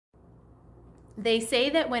They say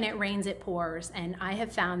that when it rains, it pours, and I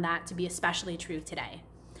have found that to be especially true today.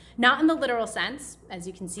 Not in the literal sense, as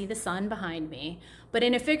you can see the sun behind me, but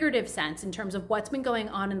in a figurative sense in terms of what's been going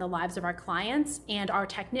on in the lives of our clients and our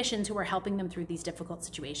technicians who are helping them through these difficult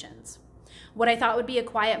situations. What I thought would be a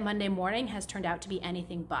quiet Monday morning has turned out to be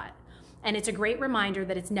anything but. And it's a great reminder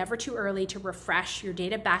that it's never too early to refresh your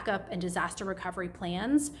data backup and disaster recovery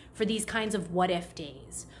plans for these kinds of what-if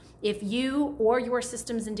days. If you or your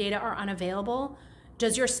systems and data are unavailable,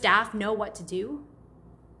 does your staff know what to do?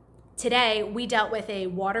 Today, we dealt with a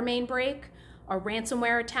water main break, a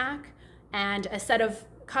ransomware attack, and a set of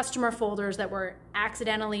customer folders that were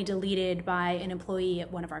accidentally deleted by an employee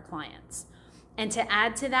at one of our clients. And to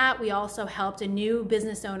add to that, we also helped a new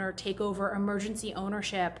business owner take over emergency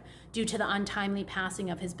ownership due to the untimely passing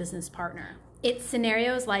of his business partner. It's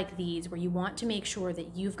scenarios like these where you want to make sure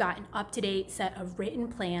that you've got an up-to-date set of written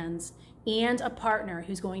plans and a partner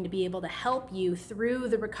who's going to be able to help you through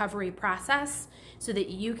the recovery process so that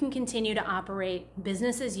you can continue to operate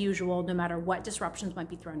business as usual no matter what disruptions might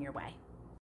be thrown your way.